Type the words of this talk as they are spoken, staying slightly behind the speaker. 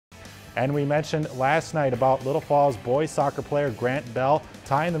And we mentioned last night about Little Falls boys soccer player Grant Bell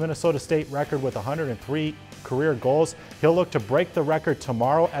tying the Minnesota State record with 103 career goals. He'll look to break the record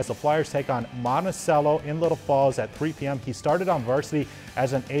tomorrow as the Flyers take on Monticello in Little Falls at 3 p.m. He started on varsity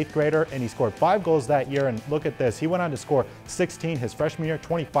as an 8th grader and he scored 5 goals that year. And look at this, he went on to score 16 his freshman year,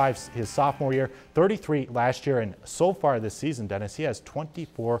 25 his sophomore year, 33 last year, and so far this season, Dennis, he has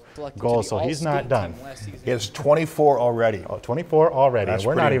 24 goals, so he's not done. He has 24 already. Oh, 24 already. That's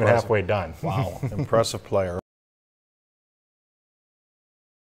We're not even impressive. halfway done. Wow, impressive player.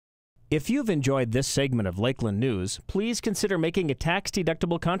 If you've enjoyed this segment of Lakeland News, please consider making a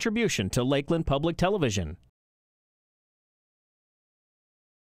tax-deductible contribution to Lakeland Public Television.